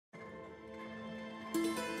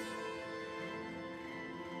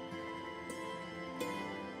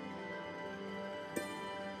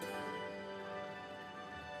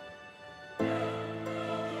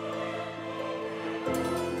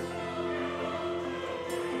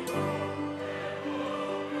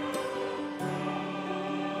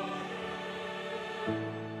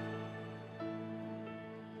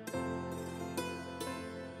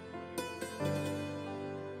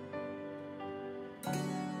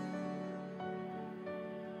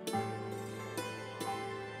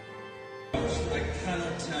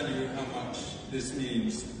cannot tell you how much this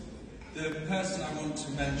means. The person I want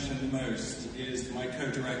to mention the most is my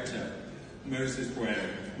co-director, Mwesigye.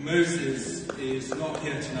 Moses is not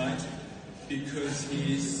here tonight because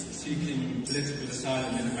he's seeking political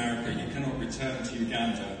asylum in America. He cannot return to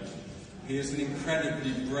Uganda. He is an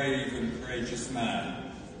incredibly brave and courageous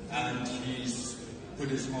man, and he's put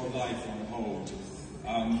his whole life on hold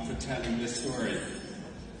for telling this story.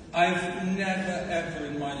 I've never ever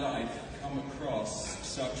in my life come across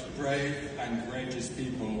such brave and courageous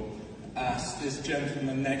people as this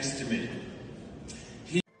gentleman next to me.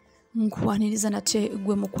 Nkwaniriza nate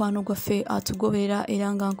gwe mukwano gwaffe atugoberera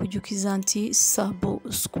era nga nkujukiza nti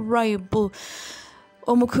subscribe.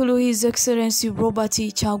 Omukulu His Excellency Robert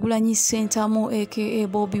Kyagulanyi Ssentamu aka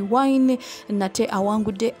Bobiwine nate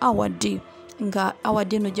awangudde award nga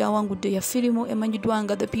award eno gyawangudde ya firimu emanyiddwa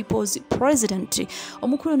nga The People's President.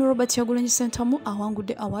 Omukulu no Robert Kyagulanyi Ssentamu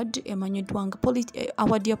awangudde award emanyiddwa nga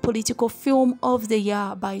award ya Political Film of the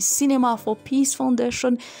Year by Cinema for Peace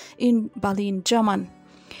Foundation in Berlin, Germany.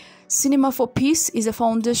 Cinema for Peace is a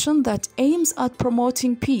foundation that aims at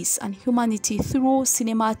promoting peace and humanity through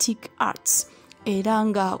cinematic arts. Era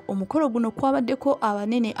nga omukolo guno kwabaddeko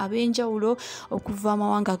abanene ab'enjawulo okuva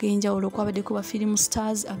amawanga ag'enjawulo, kwabaddeko ba film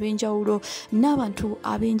stars ab'enjawulo n'abantu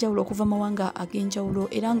ab'enjawulo okuva amawanga ag'enjawulo,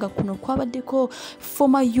 era nga kuno kwabaddeko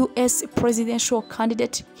former US presidential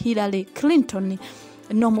candidate Hillary Clinton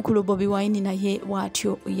n'omukulu Bobiwine naye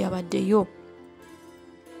bw'atyo yabaddeyo.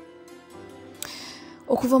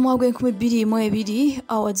 Okuva mu mwaka 2022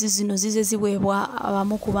 awards zino zize ziweebwa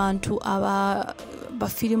abamu ku bantu ba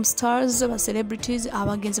film stars, ba celebrities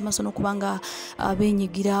abagenze masono kubanga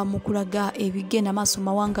benyigira mu kulaga ebigenda maaso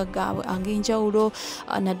mawanga gaabwe ag'enjawulo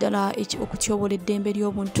naddala okutyobola eddembe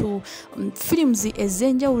ly'obuntu. Films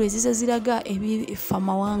ez'enjawulo ezize ziraga ebifa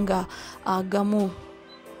mawanga agamu.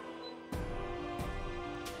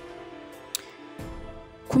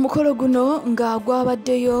 Ku mukolo guno nga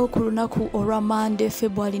gwabaddeyo ku lunaku olwa Monday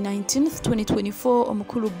February 19th 2024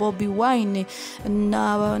 omukulu Bobiwine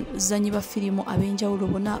n'abazanyi ba firimu ab'enjawulo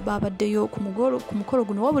bonna babaddeyo ku mukolo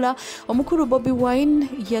guno, wabula omukulu Bobiwine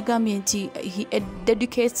yagambye nti he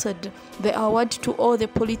dedicated the award to all the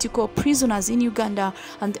political prisoners in Uganda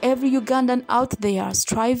and every Ugandan out there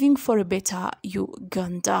striving for a better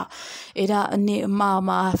Uganda. Era ne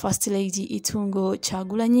Mama First Lady Itungo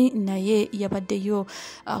Kyagulanyi naye yabaddeyo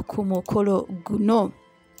ku mukolo guno.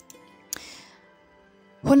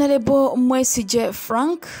 Honorable Mwesigye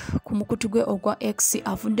Frank ku mukutu gwe ogwa X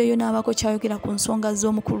avuddeyo n'abako kyayogera ku nsonga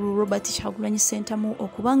z'omukulu Robert Kyagulanyi Ssentamu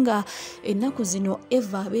okubanga ennaku zino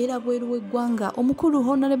Eva abeera bweru w'eggwanga. Omukulu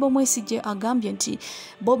Honorable Mwesigye agambye nti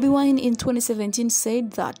Bobiwine in 2017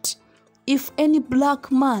 said that if any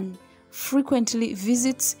black man frequently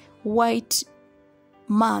visits white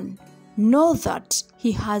man, know that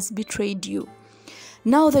he has betrayed you.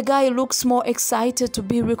 Now the guy looks more excited to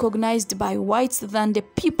be recognized by whites than the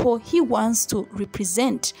people he wants to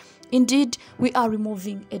represent. Indeed, we are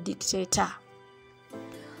removing a dictator.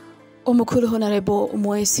 Omukulu Honorable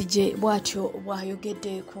Mwesigye bw'atyo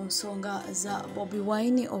bw'ayogedde ku nsonga za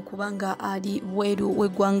Bobiwine okubanga ali bweru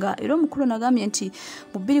w'eggwanga. Era omukulu nagambye nti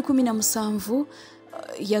mu 2017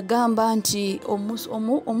 yagamba nti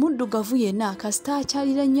omuddugavu yenna kasita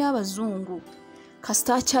akyalira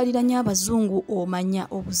nnyo abazungu omanya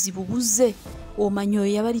obuzibu buzze, omanya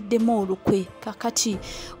oyo yabaliddemu olukwe. Kakati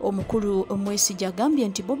omukulu Mwesigye agambye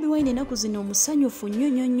nti Bobiwine ennaku zino omusanyufu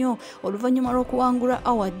nnyo oluvannyuma lw'okuwangula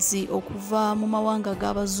awards okuva mu mawanga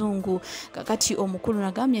g'abazungu. Kakati omukulu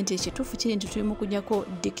nagambye nti ekituufu kiri nti tuli mu kujjako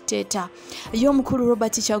dictator. Ye omukulu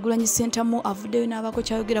Robert Kyagulanyi Ssentamu avuddeyo n'abako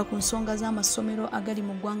kyayogera ku nsonga z'amasomero agali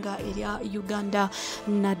mu ggwanga erya Uganda,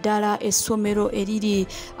 naddala essomero eriri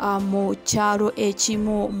mu kyalo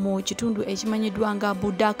ekimu mu kitundu ekimanyiddwa nga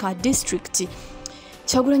Budaka district.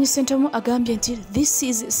 Kyagulanyi Ssentamu agambye nti this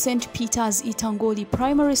is St. Peter's Itangoli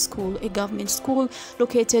Primary School, a government school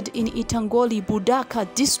located in Itangoli, Budaka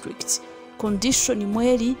district. Condition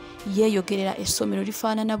mweri yeyogerera essomero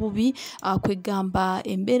lifaanana bubi, kwegamba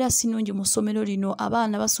embeera sinungi mu ssomero lino,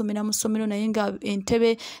 abaana basomera mu ssomero naye nga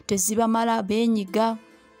entebe tezibamala, benyiga.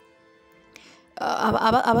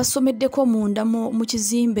 Abasomeddeko munda mu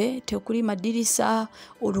kizimbe tekuli madirisa,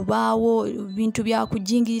 olubaawo, bintu bya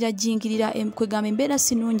kujingirira kwegamba embeera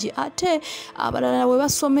sinungi. Ate abalala we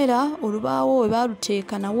basomera olubaawo we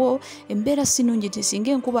baluteeka nawo embeera sinungi,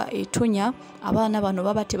 singa enkuba etonya abaana bano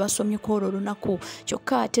baba tebasomyeko olwo lunaku.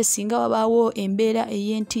 Kyokka ate singa wabaawo embeera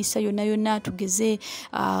ey'entiisa yonna tugeze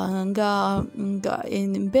nga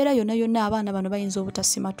embeera yonna abaana bano bayinza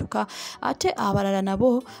obutasimatuka. Ate abalala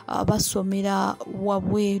nabo basomera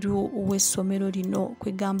wabweru w'essomero lino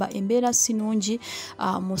kwegamba embeera sinungi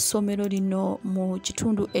mu ssomero lino mu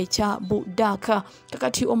kitundu ekya Budaka.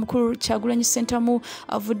 Kakati omukulu Kyagulanyi Ssentamu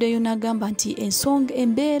avuddeyo n'agamba nti ensonga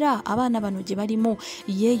embeera abaana bano gye balimu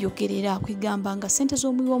yeeyogerera kwegamba nga ssente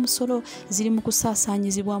z'omuwi w'omusolo ziri mu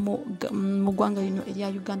kusaasaanyizibwa mu ggwanga lino erya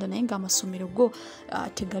Uganda naye ng'amasomero go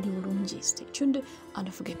tegali bulungi. Stay tuned and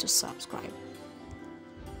don't forget to subscribe.